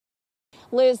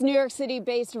Liz, New York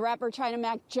City-based rapper China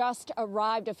Mac just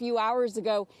arrived a few hours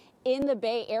ago in the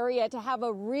Bay Area to have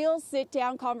a real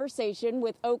sit-down conversation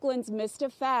with Oakland's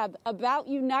Mr. Fab about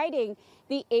uniting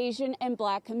the Asian and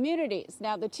Black communities.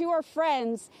 Now, the two are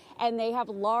friends, and they have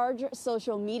large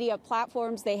social media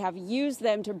platforms. They have used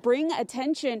them to bring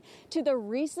attention to the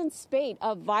recent spate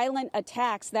of violent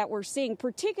attacks that we're seeing,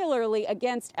 particularly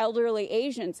against elderly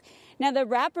Asians. Now, the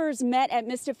rappers met at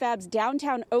Mr. Fab's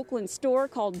downtown Oakland store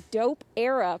called Dope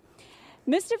Era.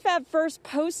 Mr. Fab first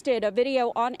posted a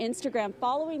video on Instagram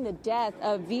following the death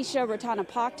of Visha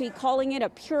Ratanapakdee, calling it a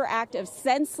pure act of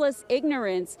senseless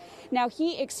ignorance. Now,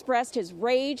 he expressed his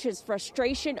rage, his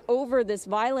frustration over this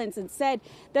violence, and said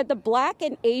that the Black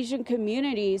and Asian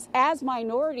communities, as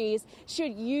minorities,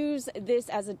 should use this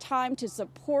as a time to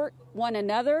support one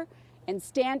another and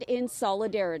stand in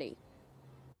solidarity.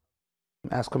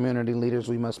 As community leaders,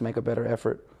 we must make a better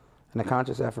effort and a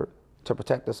conscious effort to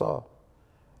protect us all.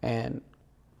 And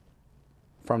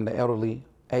from the elderly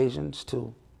Asians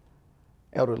to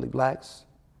elderly Blacks,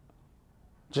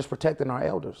 just protecting our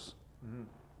elders.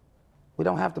 We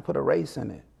don't have to put a race in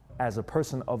it. As a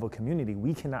person of a community,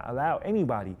 we cannot allow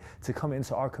anybody to come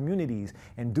into our communities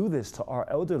and do this to our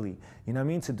elderly, you know what I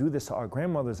mean? To do this to our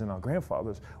grandmothers and our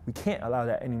grandfathers. We can't allow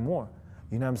that anymore,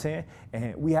 you know what I'm saying?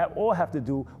 And we all have to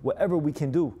do whatever we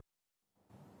can do.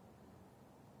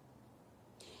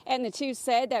 And the two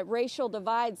said that racial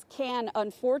divides can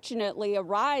unfortunately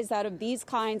arise out of these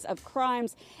kinds of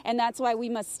crimes, and that's why we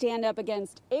must stand up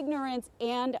against ignorance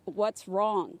and what's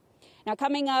wrong. Now,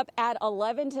 coming up at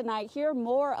 11 tonight, hear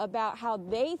more about how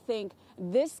they think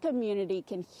this community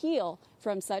can heal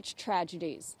from such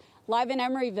tragedies. Live in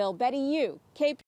Emeryville, Betty Yu, KPIX.